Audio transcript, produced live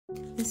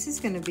This is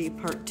going to be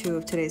part 2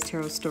 of today's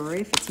tarot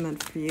story. If it's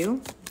meant for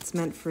you, it's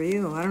meant for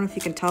you. I don't know if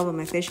you can tell by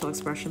my facial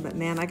expression, but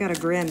man, I got a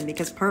grin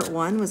because part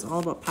 1 was all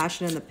about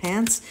passion in the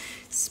pants,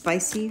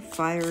 spicy,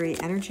 fiery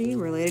energy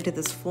related to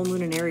this full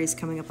moon in Aries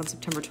coming up on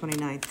September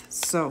 29th.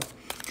 So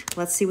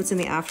let's see what's in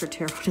the after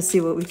tarot to see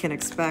what we can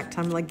expect.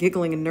 I'm like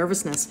giggling in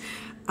nervousness.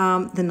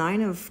 The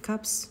 9 of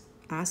Cups,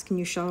 ask and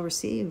you shall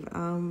receive.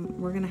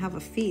 We're going to have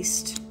a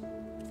feast.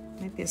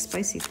 Might be a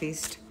spicy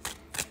feast.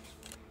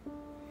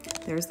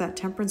 There's that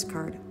Temperance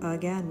card.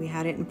 Again, we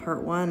had it in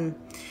part 1.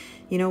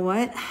 You know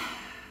what?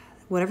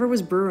 Whatever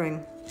was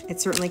brewing, it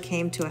certainly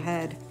came to a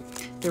head.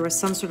 There was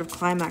some sort of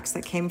climax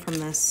that came from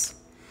this.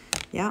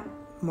 Yeah,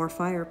 more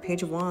fire,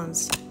 Page of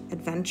Wands,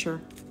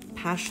 adventure,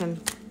 passion,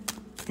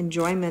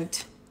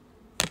 enjoyment.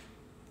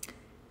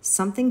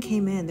 Something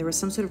came in. There was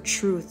some sort of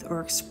truth or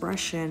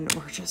expression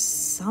or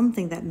just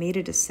something that made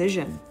a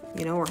decision,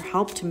 you know, or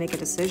helped to make a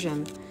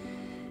decision.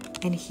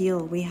 And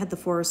heal. We had the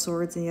 4 of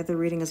Swords in the other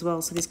reading as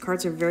well. So these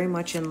cards are very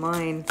much in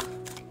line.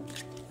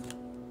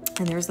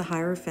 And there's the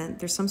Hierophant.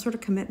 There's some sort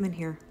of commitment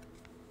here.